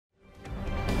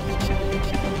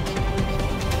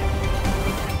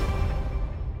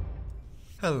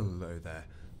Hello there,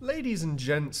 ladies and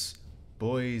gents,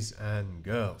 boys and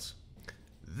girls.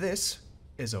 This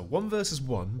is a 1 versus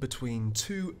 1 between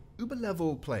two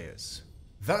uber-level players.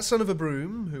 That son of a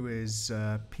broom, who is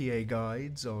PA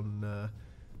Guides on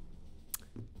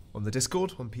the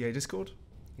Discord, on PA Discord.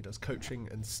 He does coaching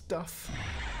and stuff.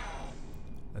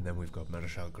 And then we've got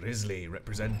Maréchal Gryzzly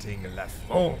representing La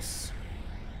France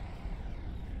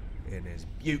in his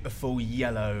beautiful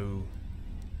yellow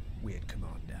weird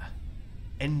commander.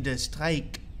 Ender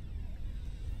Strike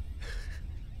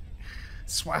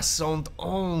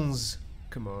 71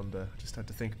 commander. Just had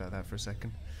to think about that for a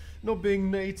second. Not being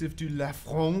native to La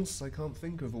France, I can't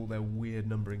think of all their weird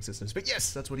numbering systems. But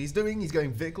yes, that's what he's doing. He's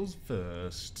going vehicles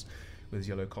first with his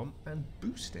yellow comp and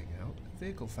boosting out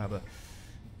vehicle fabber.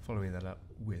 Following that up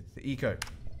with the eco.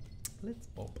 Let's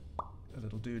pop a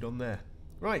little dude on there.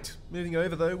 Right, moving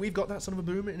over though, we've got that son of a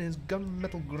boom in his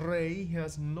gunmetal grey. He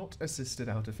has not assisted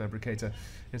out a fabricator,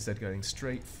 instead going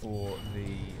straight for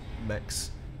the mechs,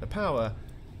 the power,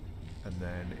 and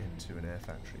then into an air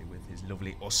factory with his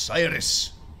lovely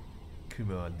Osiris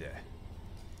commander.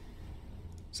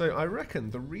 So I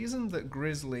reckon the reason that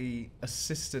Gryzzly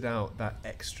assisted out that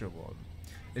extra one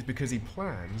is because he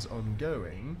plans on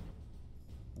going...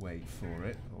 Wait for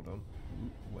it, hold on.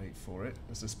 Wait for it.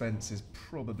 The suspense is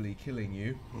probably killing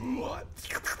you. What?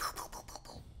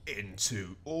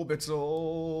 Into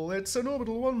Orbital. It's an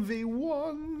Orbital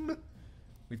 1v1.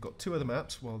 We've got two other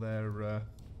maps while they're...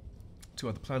 two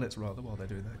other planets rather, while they're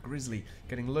doing that. Gryzzly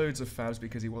getting loads of fabs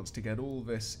because he wants to get all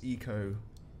this eco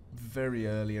very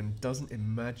early and doesn't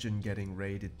imagine getting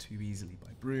raided too easily by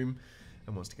Broom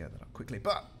and wants to get that up quickly.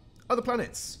 But other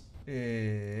planets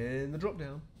in the drop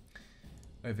down.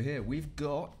 Over here we've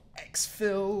got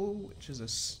Exfil, which is a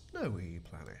snowy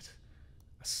planet.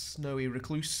 A snowy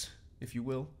recluse, if you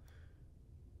will,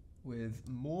 with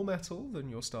more metal than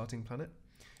your starting planet.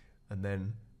 And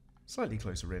then, slightly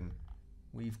closer in,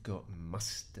 we've got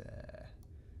Muster.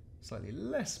 Slightly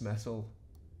less metal,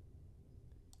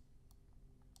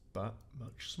 but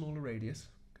much smaller radius.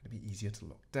 Going to be easier to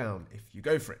lock down if you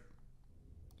go for it.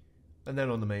 And then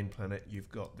on the main planet,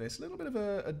 you've got this little bit of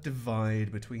a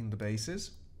divide between the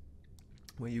bases,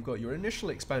 where you've got your initial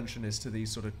expansion is to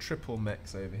these sort of triple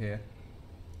mechs over here.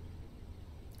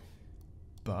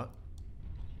 But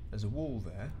there's a wall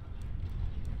there,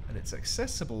 and it's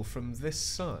accessible from this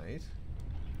side.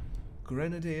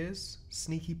 Grenadiers,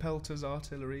 sneaky pelters,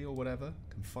 artillery, or whatever,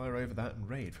 can fire over that and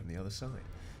raid from the other side.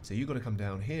 So you've got to come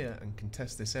down here and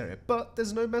contest this area. But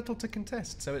there's no metal to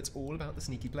contest, so it's all about the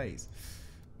sneaky plays.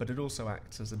 But it also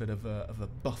acts as a bit of a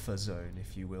buffer zone,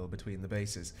 if you will, between the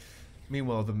bases.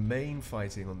 Meanwhile, the main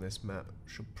fighting on this map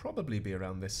should probably be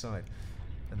around this side.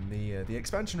 And the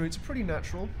expansion routes are pretty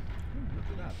natural. Ooh, look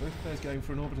at that, both players going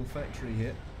for an orbital factory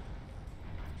here.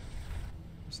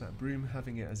 What's that? Broom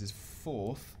having it as his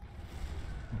fourth.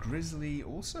 Gryzzly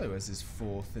also as his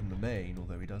fourth in the main,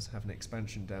 although he does have an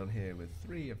expansion down here with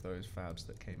 3 of those fabs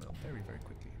that came out very, very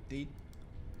quickly indeed.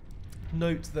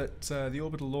 Note that the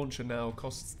orbital launcher now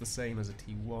costs the same as a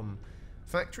T1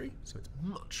 factory, so it's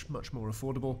much, much more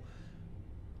affordable.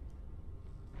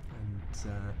 And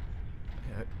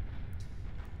yeah,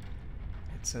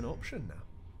 it's an option now.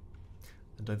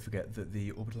 And don't forget that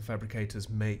the orbital fabricators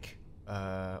make,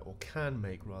 or can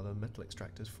make rather, metal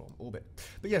extractors from orbit.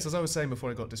 But yes, as I was saying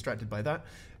before I got distracted by that,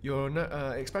 your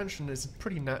expansion is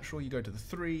pretty natural. You go to the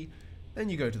 3, then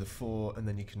you go to the 4, and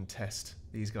then you can test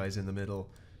these guys in the middle.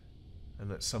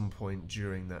 And at some point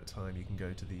during that time, you can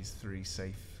go to these 3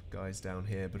 safe guys down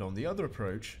here. But on the other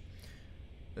approach,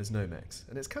 there's no mechs.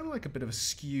 And it's kind of like a bit of a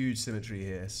skewed symmetry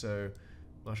here. So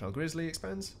Maréchal Gryzzly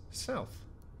expands south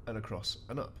and across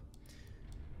and up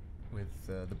with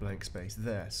the blank space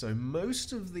there. So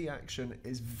most of the action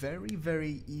is very,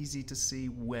 very easy to see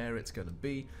where it's going to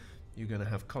be. You're going to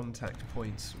have contact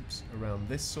points around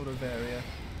this sort of area.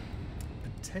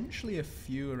 Potentially a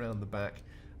few around the back.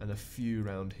 And a few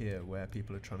around here where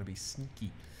people are trying to be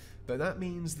sneaky. But that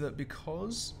means that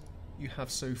because you have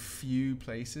so few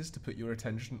places to put your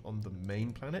attention on the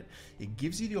main planet, it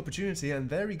gives you the opportunity, and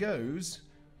there he goes.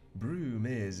 Broom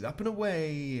is up and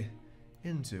away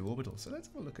into Orbital. So let's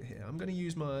have a look at here. I'm going to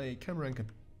use my camera anchor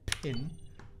pin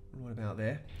right about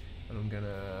there. And I'm going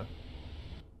to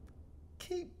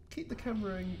keep the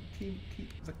camera keep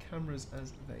the cameras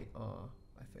as they are,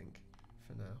 I think,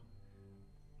 for now.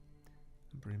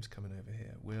 And Broom's coming over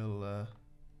here.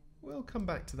 We'll come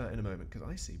back to that in a moment because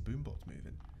I see boombots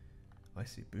moving. I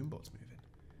see boombots moving.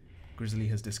 Gryzzly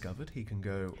has discovered he can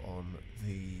go on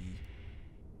the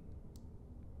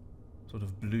sort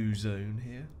of blue zone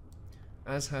here,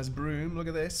 as has Broom. Look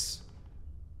at this.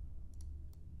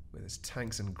 where there's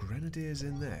tanks and grenadiers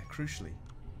in there, crucially.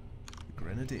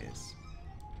 Grenadiers.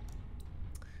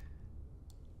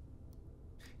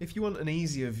 If you want an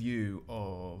easier view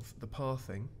of the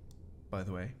pathing, by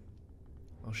the way,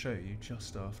 I'll show you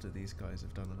just after these guys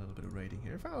have done a little bit of raiding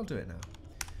here. In fact, I'll do it now.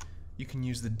 You can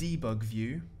use the debug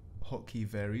view. Hotkey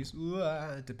varies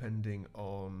depending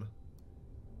on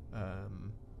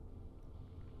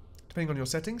your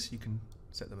settings. You can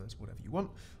set them as whatever you want.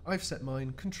 I've set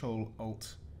mine Control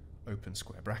Alt open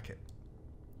square bracket,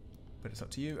 but it's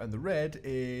up to you. And the red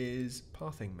is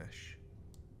pathing mesh,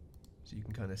 so you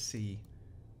can kind of see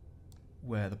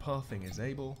where the pathing is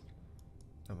able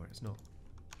and where it's not.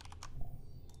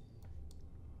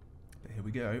 But here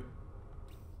we go.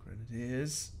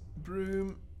 Grenadiers.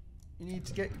 Broom. You need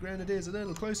to get your grenadiers a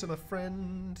little closer, my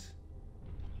friend.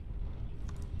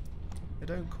 They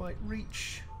don't quite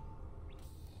reach.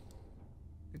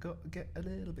 You got to get a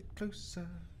little bit closer.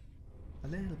 A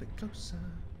little bit closer.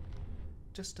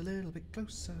 Just a little bit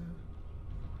closer.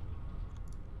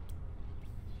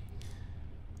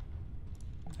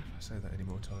 If I say that any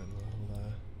more time,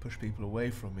 I'll push people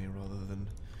away from me rather than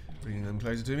bringing them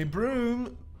closer to me.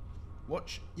 Broom!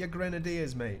 Watch your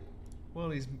grenadiers, mate.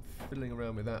 While he's fiddling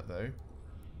around with that, though,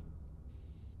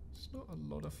 there's not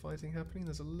a lot of fighting happening.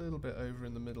 There's a little bit over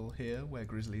in the middle here where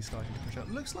Gryzzly's starting to push out.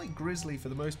 Looks like Gryzzly, for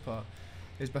the most part,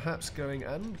 is perhaps going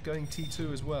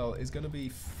T2 as well, is going to be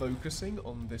focusing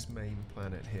on this main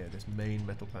planet here, this main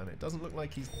metal planet. Doesn't look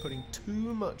like he's putting too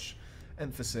much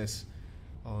emphasis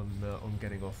on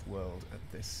getting off-world at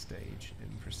this stage in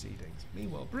proceedings.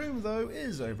 Meanwhile, Broom, though,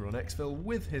 is over on Exfil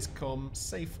with his comm,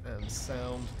 safe and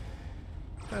sound.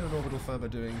 Had an orbital fabber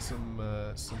doing some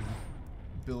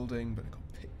building, but it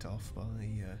got picked off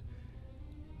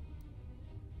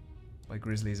by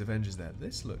Gryzzly's Avengers there.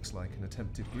 This looks like an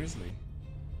attempted Gryzzly.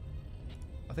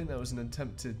 I think that was an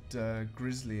attempted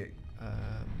Gryzzly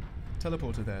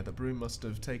teleporter there that Broom must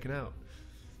have taken out.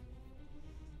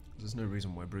 There's no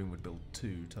reason why Broom would build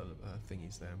two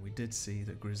thingies there. And we did see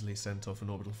that Gryzzly sent off an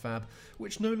orbital fab,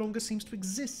 which no longer seems to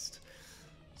exist.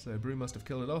 So Broom must have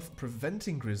killed it off,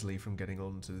 preventing Gryzzly from getting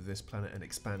onto this planet and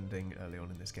expanding early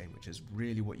on in this game, which is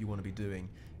really what you want to be doing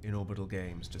in orbital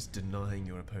games, just denying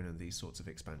your opponent these sorts of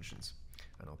expansions.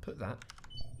 And I'll put that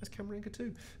as Cameronka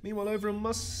 2. Meanwhile, over on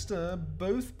Muster,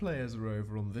 both players are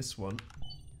over on this one.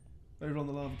 Over on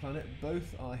the lava planet,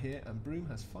 both are here, and Broom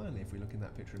has finally, if we look in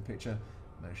that picture-in-picture,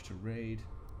 managed to raid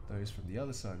those from the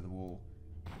other side of the wall,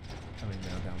 coming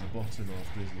now down the bottom of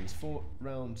Gryzzly's fort,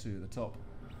 round to the top,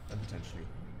 and potentially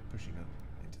pushing up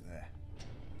into there.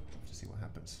 We'll have to see what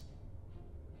happens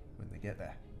when they get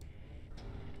there.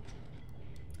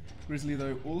 Gryzzly,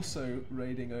 though, also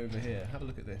raiding over here. Have a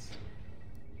look at this.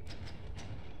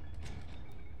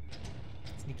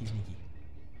 Sneaky, sneaky.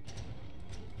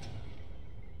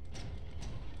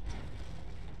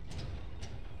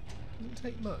 Doesn't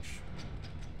take much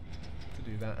to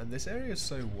do that, and this area is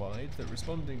so wide that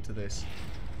responding to this,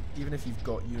 even if you've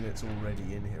got units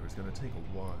already in here, it's going to take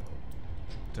a while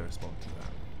to respond to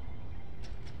that.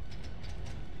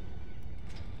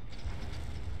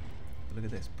 But look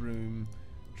at this, Broom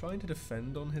trying to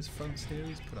defend on his fronts here.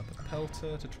 He's put up a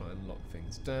pelter to try and lock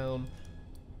things down.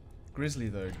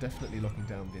 Gryzzly, though, definitely locking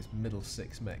down these middle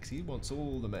 6 mechs. He wants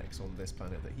all the mechs on this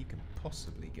planet that he can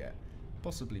possibly get.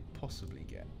 Possibly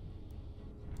get.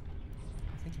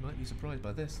 I think he might be surprised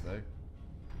by this, though.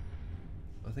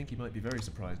 I think he might be very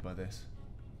surprised by this.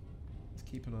 Let's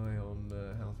keep an eye on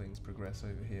how things progress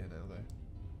over here now, though.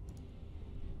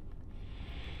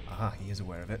 Aha, he is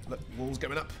aware of it. Look, wall's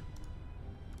going up.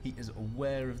 He is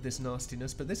aware of this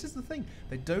nastiness, but this is the thing.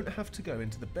 They don't have to go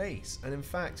into the base. And in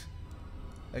fact,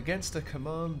 against a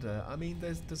commander, I mean,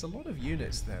 there's a lot of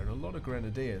units there and a lot of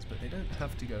grenadiers, but they don't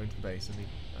have to go into the base. I mean,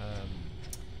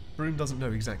 Broom doesn't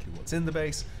know exactly what's in the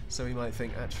base, so he might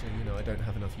think, actually, you know, I don't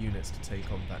have enough units to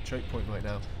take on that choke point right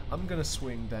now. I'm going to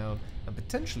swing down and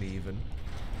potentially even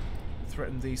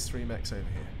threaten these 3 mechs over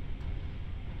here.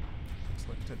 Looks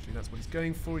like potentially that's what he's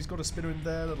going for. He's got a spinner in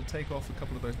there that'll take off a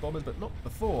couple of those bombers, but not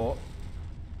before.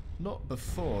 Not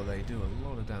before they do a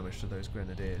lot of damage to those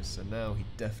grenadiers. So now he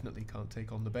definitely can't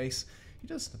take on the base. He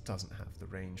just doesn't have the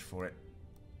range for it.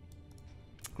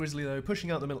 Gryzzly, though,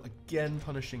 pushing out the middle again,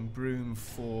 punishing Broom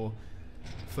for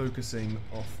focusing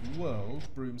off-world.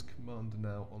 Broom's commander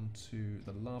now onto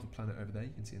the lava planet over there. You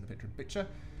can see in the picture.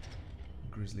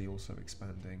 Gryzzly also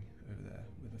expanding over there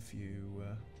with a few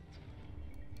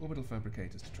orbital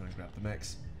fabricators to try and grab the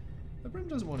mechs. But Broom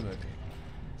doesn't want him over here.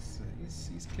 So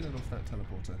he's killing off that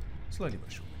teleporter slowly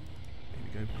but surely. Here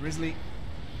we go. Gryzzly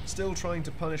still trying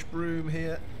to punish Broom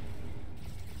here.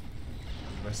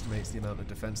 Underestimates the amount of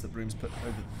defense that Broom's put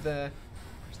over there.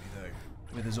 Gryzzly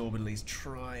with his orbital. He's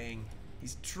trying.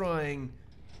 He's trying.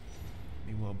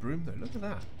 Meanwhile, Broom, though, look at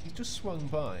that. He's just swung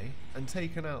by and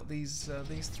taken out these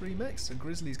 3 mechs. So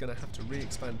Gryzzly's going to have to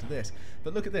re-expand to this.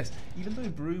 But look at this. Even though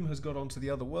Broom has got onto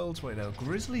the other worlds right now,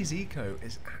 Gryzzly's eco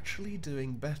is actually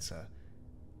doing better.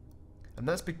 And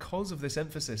that's because of this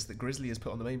emphasis that Gryzzly has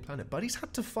put on the main planet. But he's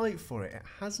had to fight for it. It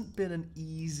hasn't been an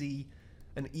easy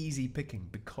picking.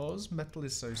 Because metal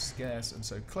is so scarce and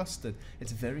so clustered,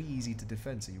 it's very easy to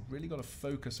defend. So you've really got to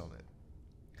focus on it.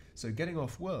 So getting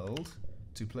off-world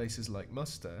to places like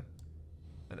Muster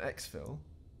and Exfil,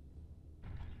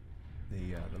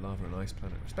 the lava and ice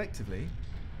planet respectively,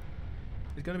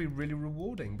 is going to be really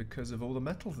rewarding because of all the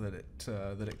metal that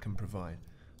it can provide.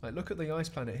 Like, look at the ice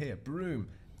planet here. Broom,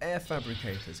 air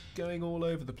fabricators going all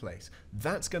over the place.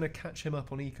 That's going to catch him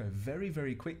up on eco very,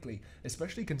 very quickly,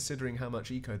 especially considering how much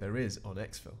eco there is on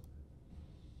Exfil.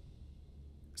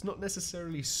 It's not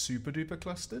necessarily super duper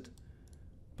clustered,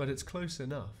 but it's close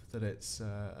enough that it's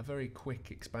a very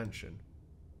quick expansion.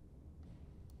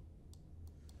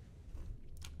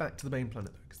 Back to the main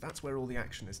planet though, because that's where all the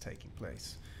action is taking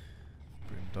place.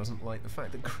 Broom doesn't like the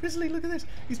fact that Gryzzly, look at this,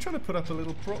 he's trying to put up a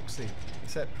little proxy,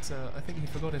 except I think he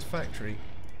forgot his factory.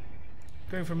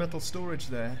 Going for metal storage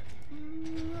there.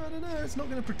 I don't know, it's not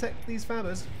going to protect these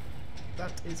fabbers.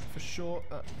 That is for sure.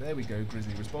 There we go,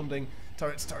 Gryzzly responding.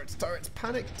 Turrets, turrets, turrets,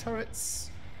 panic turrets.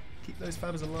 Keep those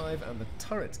fabbers alive, and the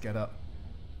turrets get up.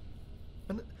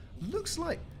 And it looks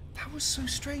like, that was so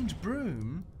strange,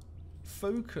 Broom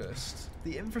focused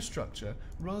the infrastructure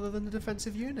rather than the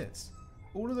defensive units.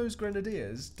 All of those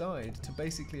grenadiers died to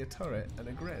basically a turret and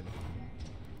a gren,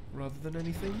 rather than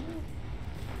anything more.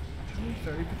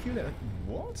 Very peculiar.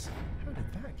 What? How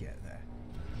did that get there?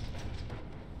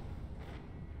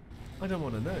 I don't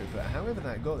want to know, but however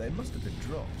that got there, it must have been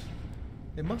dropped.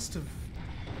 It must have...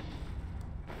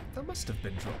 That must have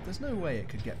been dropped. There's no way it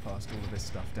could get past all of this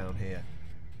stuff down here.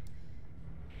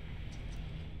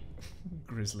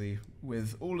 Gryzzly,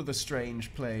 with all of the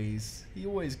strange plays, he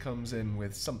always comes in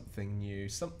with something new,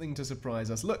 something to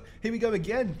surprise us. Look, here we go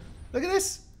again. Look at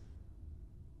this.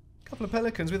 Couple of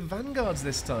pelicans with vanguards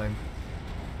this time.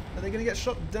 Are they going to get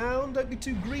shot down? Don't be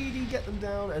too greedy. Get them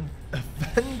down. And a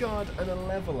vanguard and a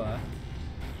leveler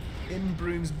in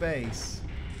Broom's base.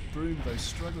 Broom, though,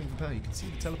 struggling for power. You can see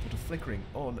the teleporter flickering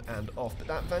on and off. But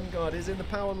that vanguard is in the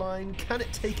power line. Can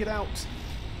it take it out?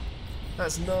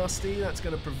 That's nasty. That's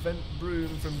going to prevent Broom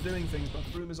from doing things. But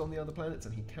Broom is on the other planets,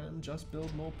 and he can just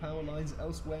build more power lines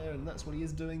elsewhere. And that's what he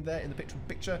is doing there in the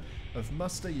picture of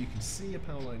Muster. You can see a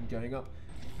power line going up.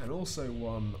 And also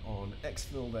one on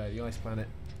Exfil there, the ice planet.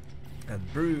 And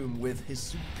Broom, with his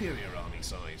superior army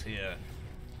size here,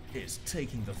 is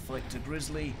taking the fight to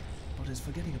Gryzzly, but is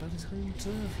forgetting about his home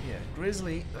turf here.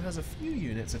 Gryzzly has a few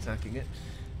units attacking it.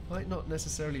 Might not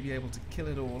necessarily be able to kill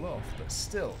it all off, but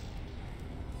still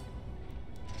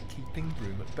keeping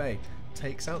Broom at bay.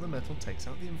 Takes out the metal, takes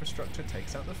out the infrastructure,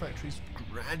 takes out the factories,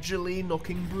 gradually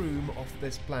knocking Broom off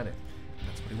this planet.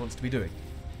 That's what he wants to be doing.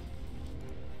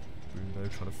 Broom, though,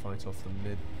 trying to fight off the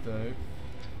mid, though.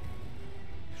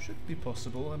 Should be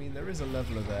possible. I mean, there is a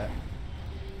leveler there.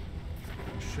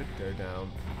 It should go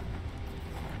down.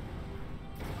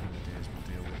 The grenadiers will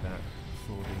deal with that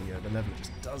before the leveler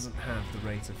just doesn't have the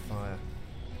rate of fire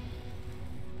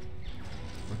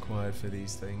required for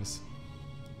these things.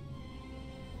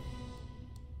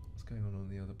 What's going on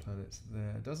the other planets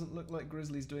there? Doesn't look like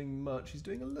Gryzzly's doing much. He's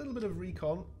doing a little bit of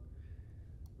recon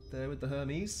there with the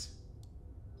Hermes.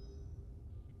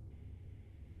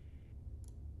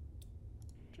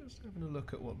 Just having a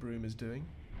look at what Broom is doing.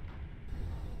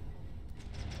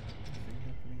 Nothing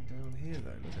happening down here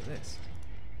though, look at this.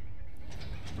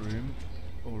 Broom,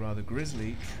 or rather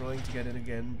Gryzzly, trying to get in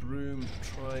again. Broom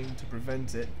trying to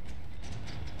prevent it.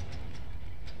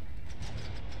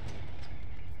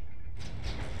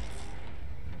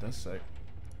 Does so.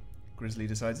 Gryzzly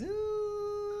decides,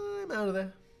 I'm out of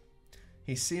there.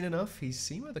 He's seen enough, he's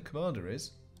seen where the commander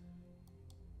is.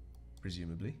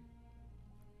 Presumably.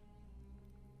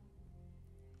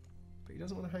 But he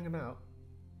doesn't want to hang about.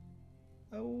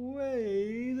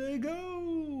 Away they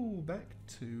go! Back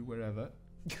to wherever.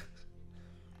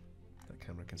 That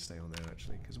camera can stay on there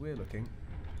actually, because we're looking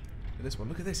at this one.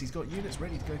 Look at this, he's got units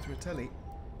ready to go through a telly,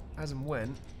 as and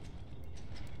when.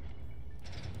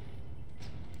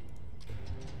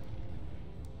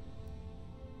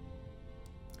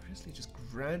 Gryzzly just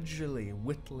gradually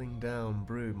whittling down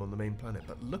Broom on the main planet.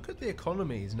 But look at the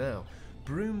economies now.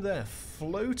 Broom there,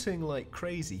 floating like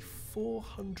crazy.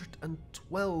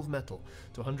 412 metal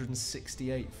to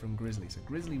 168 from Gryzzly. So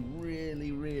Gryzzly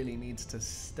really, really needs to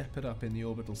step it up in the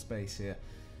orbital space here.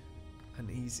 And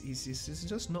he's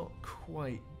just not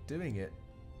quite doing it.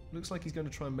 Looks like he's going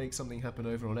to try and make something happen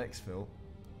over on exfil.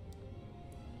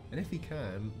 And if he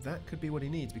can, that could be what he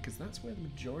needs, because that's where the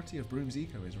majority of Broom's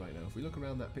eco is right now. If we look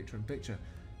around that picture-in-picture,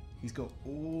 he's got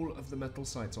all of the metal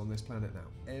sites on this planet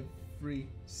now. Every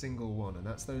single one. And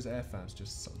that's those air fabs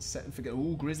just set and forget.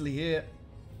 Ooh, Gryzzly here.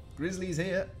 Gryzzly's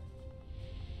here.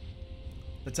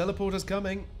 The teleporter's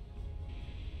coming.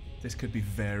 This could be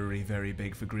very, very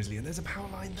big for Gryzzly. And there's a power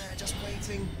line there just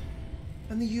waiting.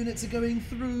 And the units are going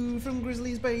through from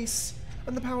Gryzzly's base.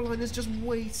 And the power line is just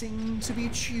waiting to be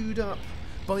chewed up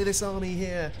by this army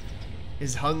here.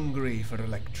 Is hungry for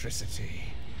electricity.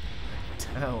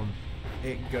 Down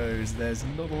it goes. There's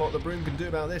not a lot that Broom can do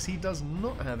about this. He does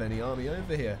not have any army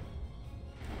over here.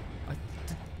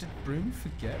 Did Broom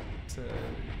forget to,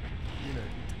 you know,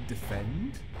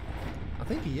 defend? I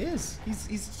think he is.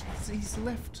 He's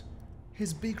left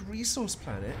his big resource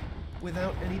planet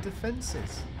without any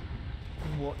defenses.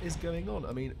 What is going on?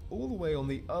 I mean, all the way on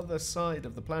the other side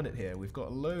of the planet here, we've got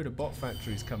a load of bot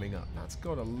factories coming up. That's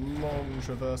got a long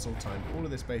traversal time. All of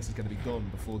this base is going to be gone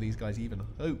before these guys even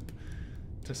hope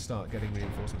to start getting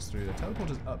reinforcements through. The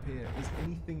teleporter's up here. Is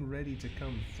anything ready to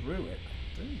come through it?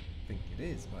 I don't think it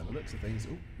is, by the looks of things.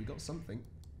 Oh, we got something.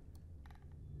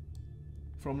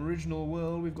 From Original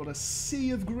World, we've got a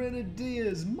sea of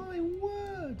grenadiers. My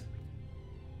word!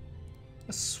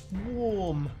 A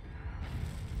swarm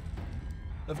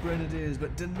of grenadiers,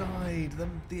 but denied.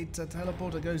 The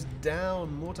teleporter goes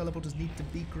down. More teleporters need to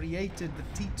be created.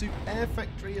 The T2 air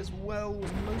factory as well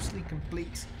was mostly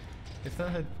complete. If that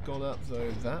had gone up,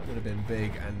 though, that would have been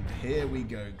big. And here we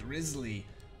go. Gryzzly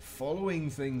following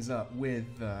things up with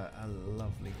a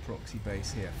lovely proxy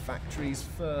base here. Factories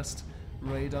first.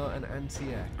 Radar and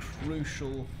anti-air.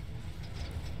 Crucial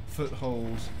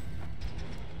foothold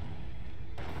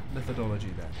methodology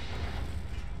there.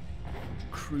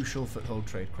 Crucial foothold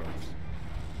tradecraft.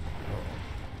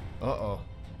 Uh-oh. Uh-oh.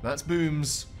 That's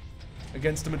booms.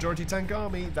 Against a majority tank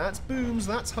army. That's booms.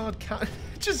 That's hard cat.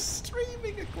 Just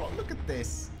streaming across. Look at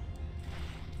this.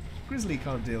 Gryzzly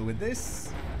can't deal with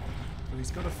this. But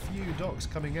he's got a few docks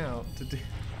coming out to do.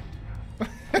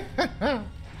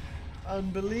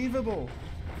 Unbelievable.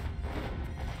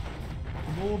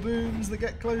 The more booms that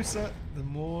get closer, the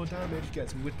more damage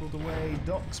gets whittled away.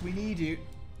 Docks, we need you.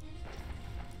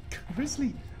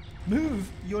 Gryzzly, move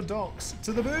your docks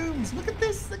to the booms. Look at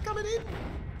this, they're coming in.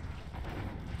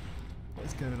 What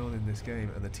is going on in this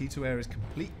game? And the T2 air is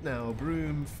complete now.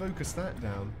 Broom, focus that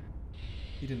down.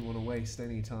 He didn't want to waste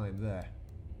any time there.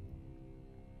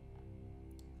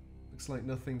 Looks like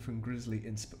nothing from Gryzzly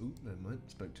in ooh, never mind,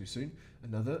 spoke too soon.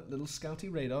 Another little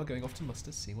scouty radar going off to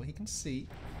muster, see what he can see.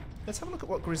 Let's have a look at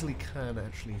what Gryzzly can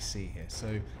actually see here.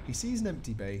 So he sees an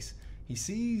empty base. He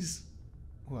sees,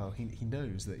 well, he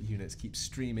knows that units keep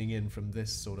streaming in from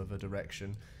this sort of a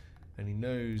direction. And he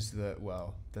knows that,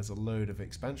 well, there's a load of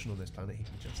expansion on this planet. He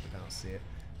can just about see it.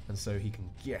 And so he can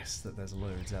guess that there's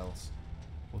loads else.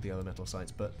 Or the other metal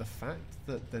sites. But the fact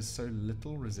that there's so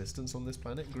little resistance on this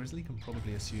planet, Gryzzly can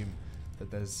probably assume that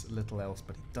there's little else.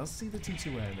 But he does see the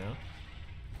T2 air now.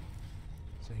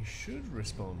 So he should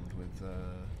respond with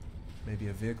maybe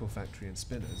a vehicle factory and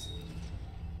spinners.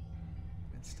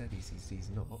 Instead he sees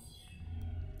not.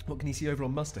 What can he see over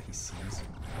on muster? He sees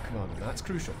a commander. That's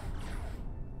crucial.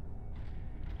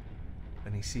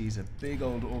 And he sees a big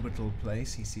old orbital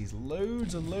place. He sees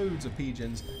loads and loads of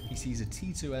pigeons. He sees a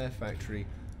T2 air factory,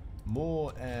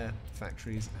 more air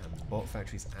factories and bot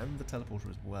factories, and the teleporter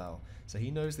as well. So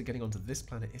he knows that getting onto this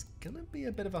planet is going to be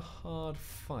a bit of a hard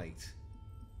fight.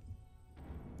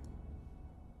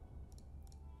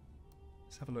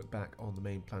 Let's have a look back on the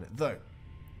main planet. Though,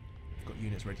 we've got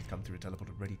units ready to come through, a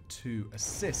teleporter ready to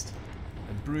assist.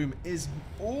 And Broom is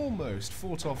almost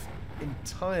fought off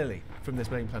entirely from this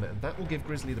main planet, and that will give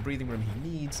Gryzzly the breathing room he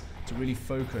needs to really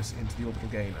focus into the orbital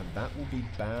game, and that will be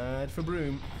bad for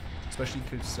Broom, especially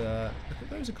because look at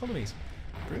those economies.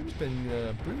 Broom's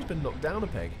been knocked down a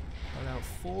peg by about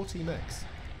 40 mechs,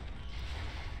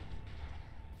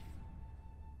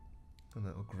 and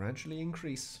that will gradually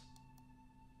increase.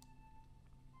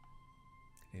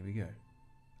 Here we go.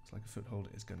 Looks like a foothold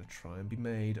is going to try and be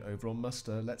made over on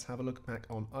muster. Let's have a look back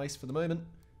on ice for the moment.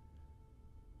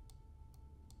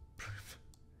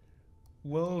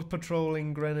 World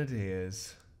patrolling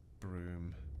grenadiers.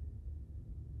 Broom.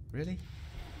 Really?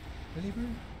 Really,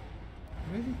 Broom?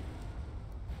 Really?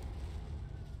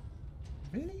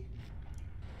 Really?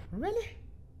 Really?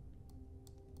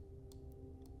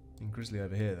 And Gryzzly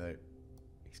over here, though.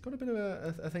 He's got a bit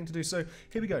of a thing to do. So,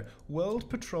 here we go. World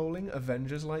patrolling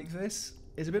Avengers like this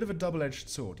is a bit of a double-edged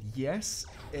sword. Yes,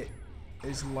 it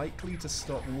is likely to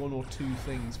stop one or two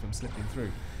things from slipping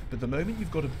through. But the moment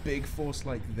you've got a big force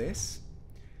like this,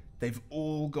 they've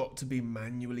all got to be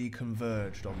manually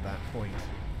converged on that point.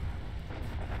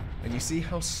 And you see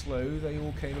how slow they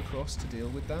all came across to deal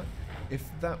with that? If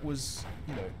that was,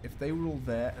 you know, if they were all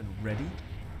there and ready,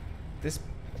 this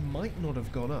might not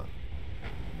have gone up.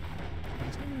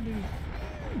 It's not going to do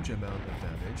a huge amount of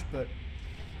damage, but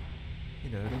you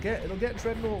know, it'll get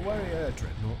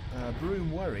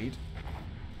Broom worried.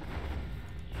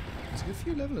 There's a good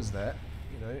few levelers there.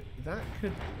 You know, that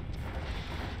could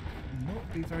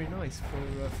not be very nice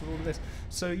for all of this.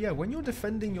 So yeah, when you're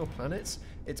defending your planets,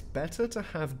 it's better to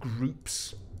have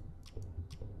groups,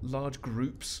 large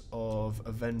groups of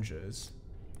Avengers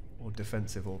or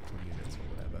defensive orbital units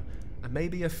or whatever, and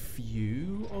maybe a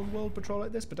few on World Patrol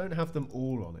like this, but don't have them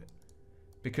all on it.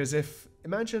 Because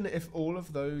imagine if all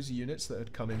of those units that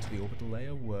had come into the orbital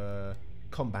layer were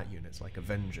combat units, like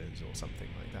Avengers or something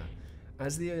like that.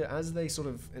 As they sort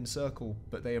of encircle,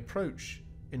 but they approach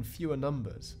in fewer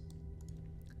numbers,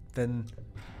 then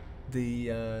the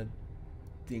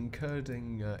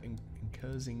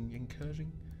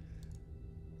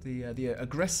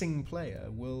aggressing player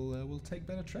will take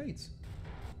better trades.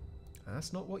 And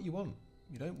that's not what you want.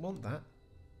 You don't want that.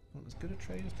 You want as good a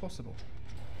trade as possible.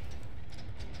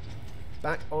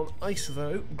 Back on ice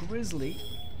though, Gryzzly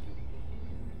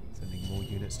sending more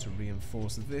units to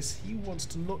reinforce this. He wants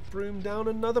to knock Broom down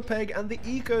another peg, and the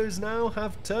ecos now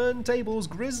have turntables.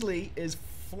 Gryzzly is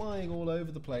flying all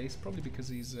over the place, probably because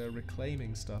he's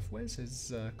reclaiming stuff. Where's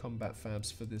his combat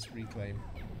fabs for this reclaim?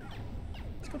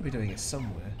 He's got to be doing it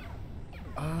somewhere.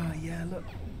 Ah, yeah, look.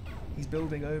 He's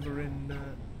building over in...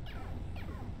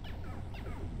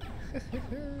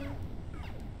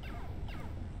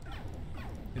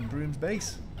 in Broom's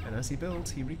base, and as he builds,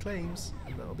 he reclaims,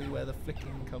 and that'll be where the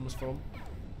flicking comes from.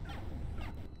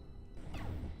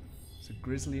 So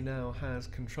Gryzzly now has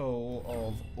control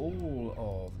of all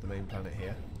of the main planet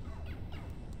here.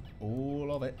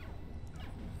 All of it.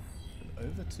 And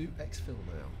over to exfil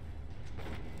now.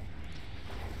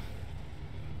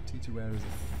 T2 air is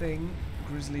a thing.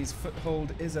 Gryzzly's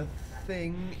foothold is a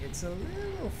thing. It's a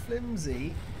little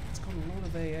flimsy. It's got a lot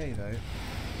of AA though.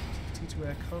 T2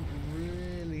 air can't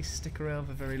really stick around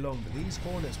for very long, but these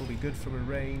Hornets will be good from a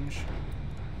range.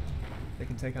 They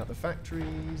can take out the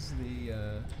factories,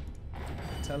 the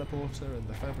teleporter and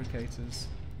the fabricators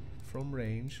from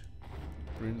range.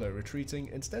 Broom though retreating.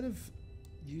 Instead of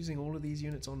using all of these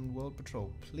units on World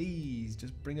Patrol, please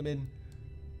just bring them in.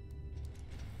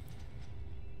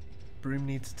 Broom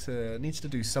needs to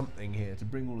do something here to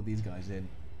bring all of these guys in.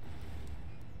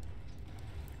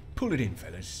 Pull it in,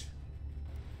 fellas.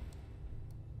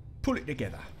 Pull it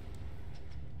together.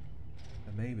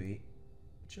 And maybe,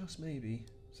 just maybe,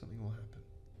 something will happen.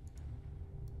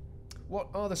 What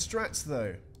are the strats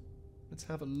though? Let's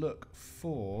have a look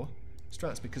for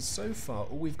strats, because so far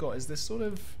all we've got is this sort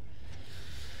of...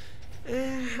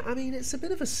 I mean, it's a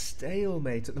bit of a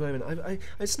stalemate at the moment.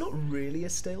 It's not really a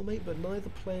stalemate, but neither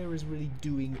player is really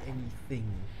doing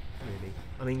anything, really.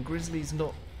 I mean, Gryzzly's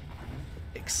not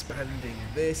expanding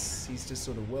this, he's just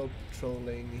sort of world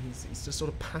patrolling, he's just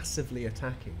sort of passively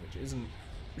attacking, which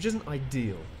isn't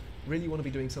ideal. Really want to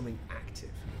be doing something active.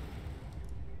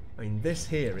 I mean, this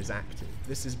here is active.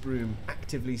 This is Broom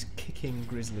actively kicking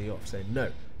Gryzzly off, saying, no,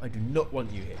 I do not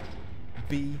want you here.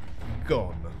 Be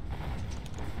gone.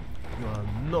 You are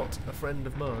not a friend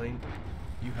of mine.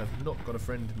 You have not got a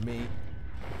friend in me.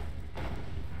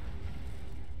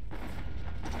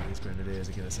 These Grenadiers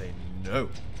are going to say no.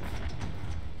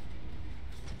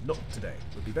 Not today.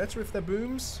 Would be better if they're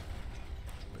booms,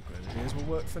 but Grenadiers will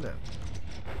work for now.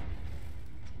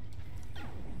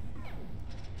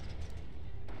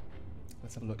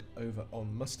 Let's have a look over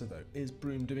on muster though. Is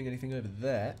Broom doing anything over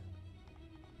there?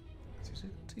 So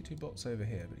T2 bots over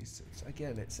here, but it's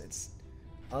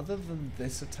other than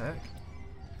this attack,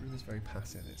 Broom is very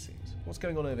passive, it seems. What's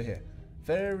going on over here?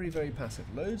 Very, very passive.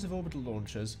 Loads of orbital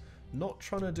launchers, not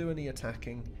trying to do any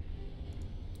attacking.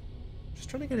 Just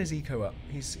trying to get his eco up.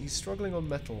 He's struggling on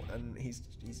metal, and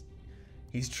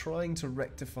he's trying to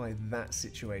rectify that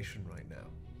situation right now.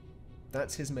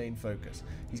 That's his main focus.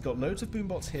 He's got loads of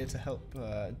boombots here to help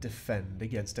defend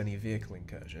against any vehicle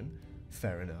incursion.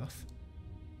 Fair enough.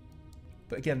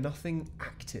 But again, nothing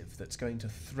active that's going to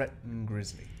threaten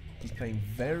Gryzzly. He's playing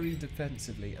very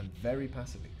defensively and very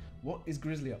passively. What is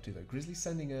Gryzzly up to though? Gryzzly's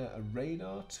sending a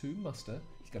radar to muster.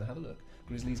 He's going to have a look.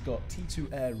 Gryzzly's got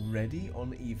T2 air ready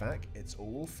on evac. It's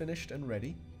all finished and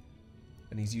ready.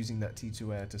 And he's using that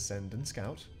T2 air to send and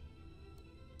scout.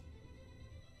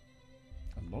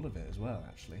 A lot of it as well,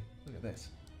 actually. Look at this.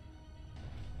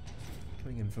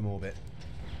 Coming in from orbit.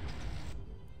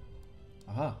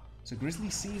 Aha. So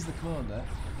Gryzzly sees the commander.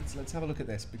 Let's have a look at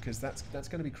this, because that's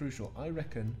going to be crucial. I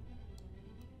reckon...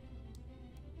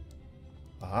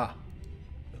 Aha.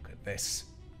 Look at this.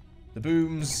 The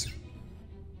booms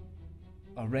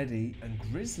are ready, and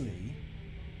Gryzzly,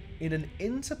 in an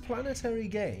interplanetary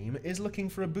game, is looking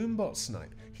for a boombot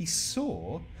snipe. He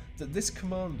saw that this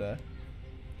commander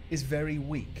is very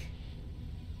weak.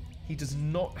 He does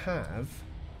not have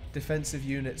defensive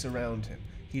units around him.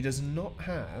 He does not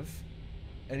have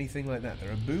anything like that.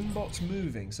 There are boombots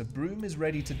moving, so Broom is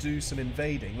ready to do some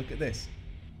invading. Look at this.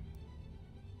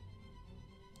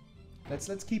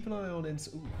 Let's keep an eye on... Ooh, I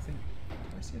think...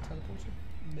 Did I see a teleporter?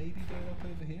 Maybe going up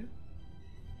over here?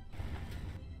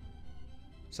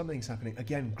 Something's happening.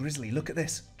 Again, Gryzzly, look at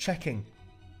this. Checking.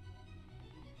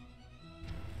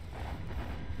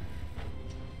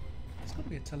 There's got to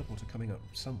be a teleporter coming up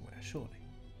somewhere, surely.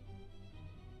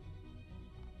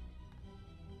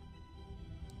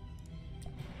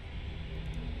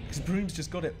 Because Broom's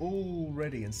just got it all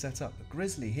ready and set up. But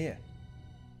Gryzzly here.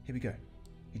 Here we go.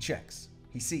 He checks.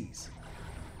 He sees.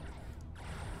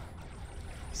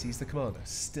 He sees the commander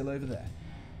still over there.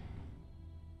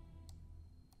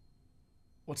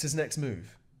 What's his next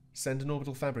move? Send an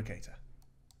orbital fabricator.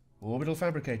 Orbital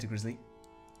fabricator, Gryzzly.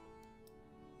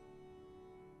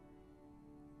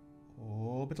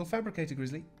 Orbital fabricator,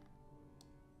 Gryzzly.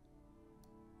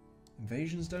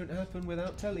 Invasions don't happen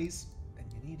without tellies, and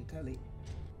you need a telly.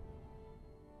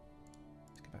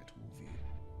 Let's go back to war view.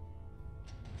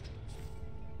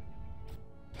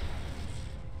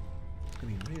 I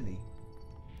mean, really,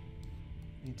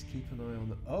 need to keep an eye on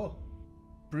the... Oh!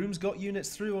 Broom's got units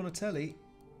through on a telly.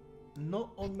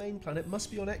 Not on main planet, must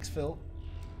be on exfil.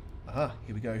 Aha,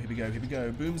 here we go, here we go, here we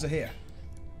go. Booms are here.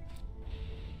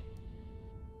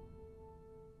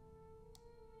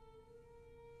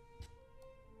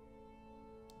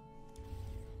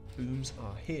 Booms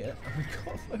are here, and we've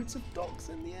got loads of docks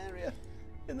in the area,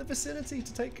 in the vicinity,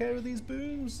 to take care of these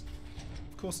booms.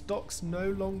 Of course, docks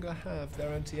no longer have their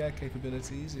anti-air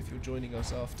capabilities. If you're joining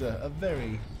us after a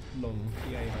very long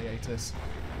EA hiatus,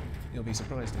 you'll be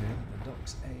surprised to hear that the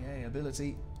dock's AA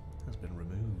ability has been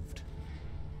removed.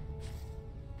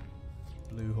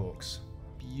 Blue Hawks,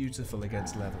 beautiful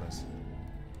against levelers.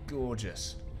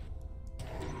 Gorgeous.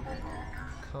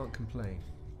 Can't complain.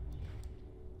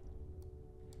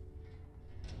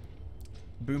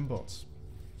 Boombots,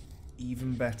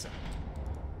 even better.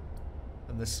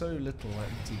 And there's so little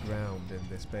empty ground in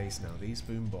this base now. These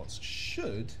boombots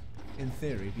should, in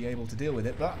theory, be able to deal with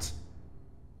it, but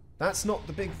that's not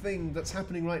the big thing that's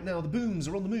happening right now. The booms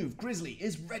are on the move. Gryzzly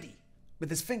is ready with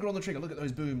his finger on the trigger. Look at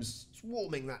those booms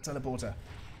swarming that teleporter.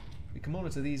 We can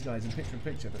monitor these guys in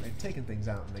picture, but they've taken things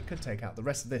out, and they could take out the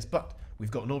rest of this. But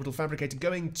we've got an orbital fabricator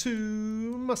going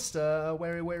to muster.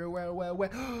 Where?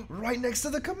 Right next to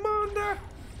the commander.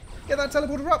 Get that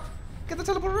teleporter up. Get the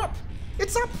teleporter up.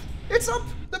 It's up. It's up.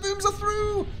 The booms are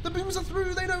through. The booms are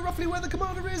through. They know roughly where the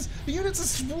commander is. The units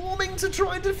are swarming to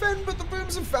try and defend, but the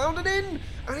booms have found an in,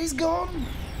 and he's gone.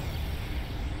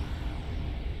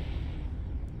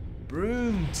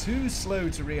 Broom, too slow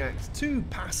to react, too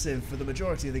passive for the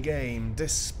majority of the game,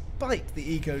 despite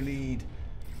the eco lead,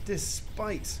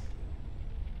 despite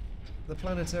the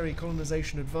planetary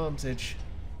colonization advantage.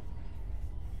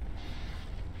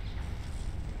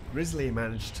 Gryzzly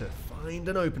managed to find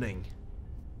an opening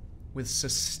with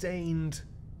sustained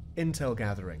intel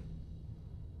gathering.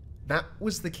 That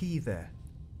was the key there.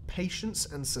 Patience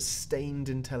and sustained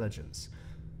intelligence.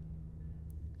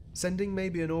 Sending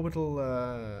maybe an orbital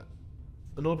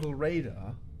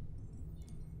radar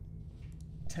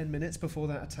 10 minutes before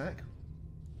that attack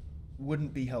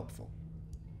wouldn't be helpful.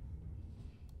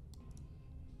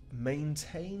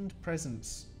 Maintained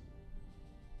presence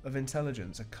of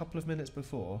intelligence a couple of minutes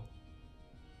before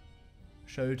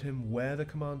showed him where the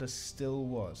commander still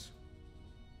was.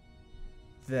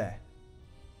 There.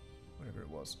 Wherever it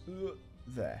was.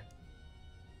 There.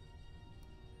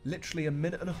 Literally a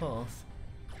minute and a half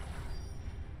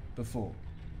before.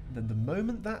 Then the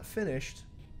moment that finished,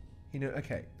 you know,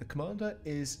 okay, the commander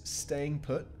is staying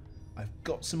put. I've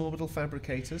got some orbital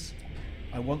fabricators.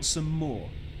 I want some more.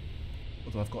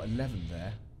 Although I've got 11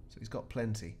 there, so he's got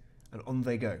plenty. And on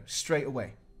they go, straight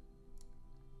away.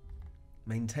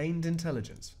 Maintained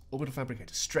intelligence. Orbital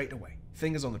fabricator, straight away.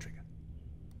 Fingers on the trigger.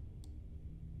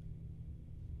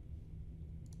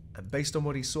 And based on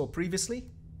what he saw previously,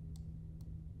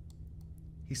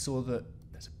 he saw that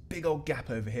there's a big old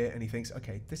gap over here, and he thinks,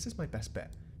 okay, this is my best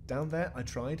bet. Down there, I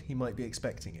tried, he might be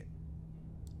expecting it.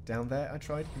 Down there, I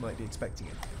tried, he might be expecting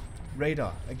it.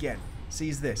 Radar, again,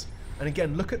 sees this. And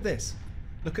again, look at this.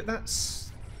 Look at that.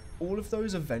 All of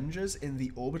those Avengers in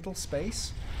the orbital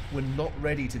space were not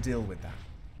ready to deal with that.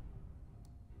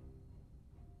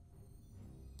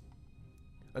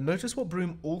 And notice what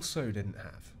Broom also didn't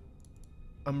have.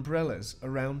 Umbrellas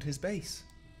around his base.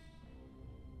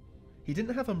 He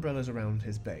didn't have umbrellas around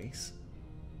his base,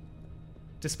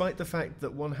 despite the fact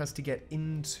that one has to get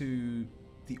into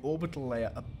the orbital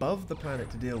layer above the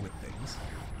planet to deal with things.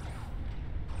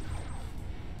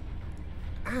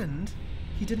 And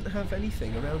he didn't have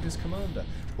anything around his commander.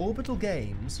 Orbital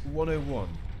Games 101.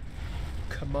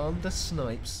 Commander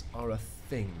snipes are a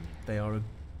thing. They are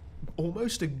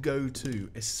almost a go-to,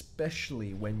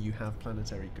 especially when you have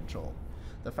planetary control.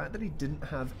 The fact that he didn't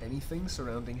have anything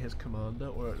surrounding his commander,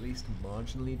 or at least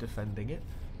marginally defending it,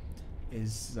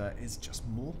 is just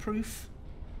more proof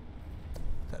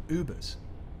that Ubers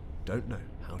don't know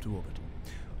how to orbit.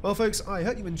 Well, folks, I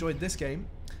hope you enjoyed this game.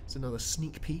 It's another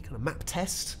sneak peek and a map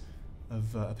test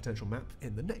of a potential map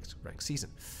in the next ranked season.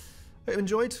 Hope you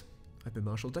enjoyed. I've been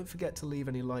Marshall. Don't forget to leave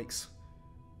any likes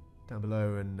down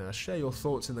below and share your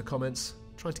thoughts in the comments.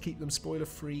 Try to keep them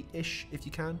spoiler-free-ish if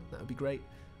you can. That would be great.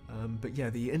 But yeah,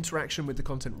 the interaction with the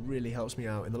content really helps me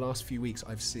out. In the last few weeks,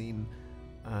 I've seen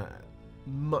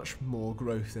much more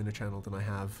growth in the channel than I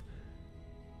have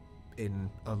in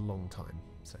a long time.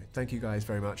 So thank you guys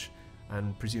very much,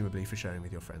 and presumably for sharing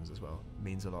with your friends as well. It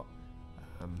means a lot.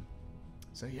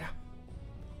 So yeah,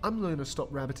 I'm going to stop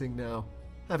rabbiting now.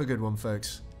 Have a good one,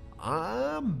 folks.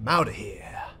 I'm out of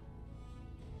here.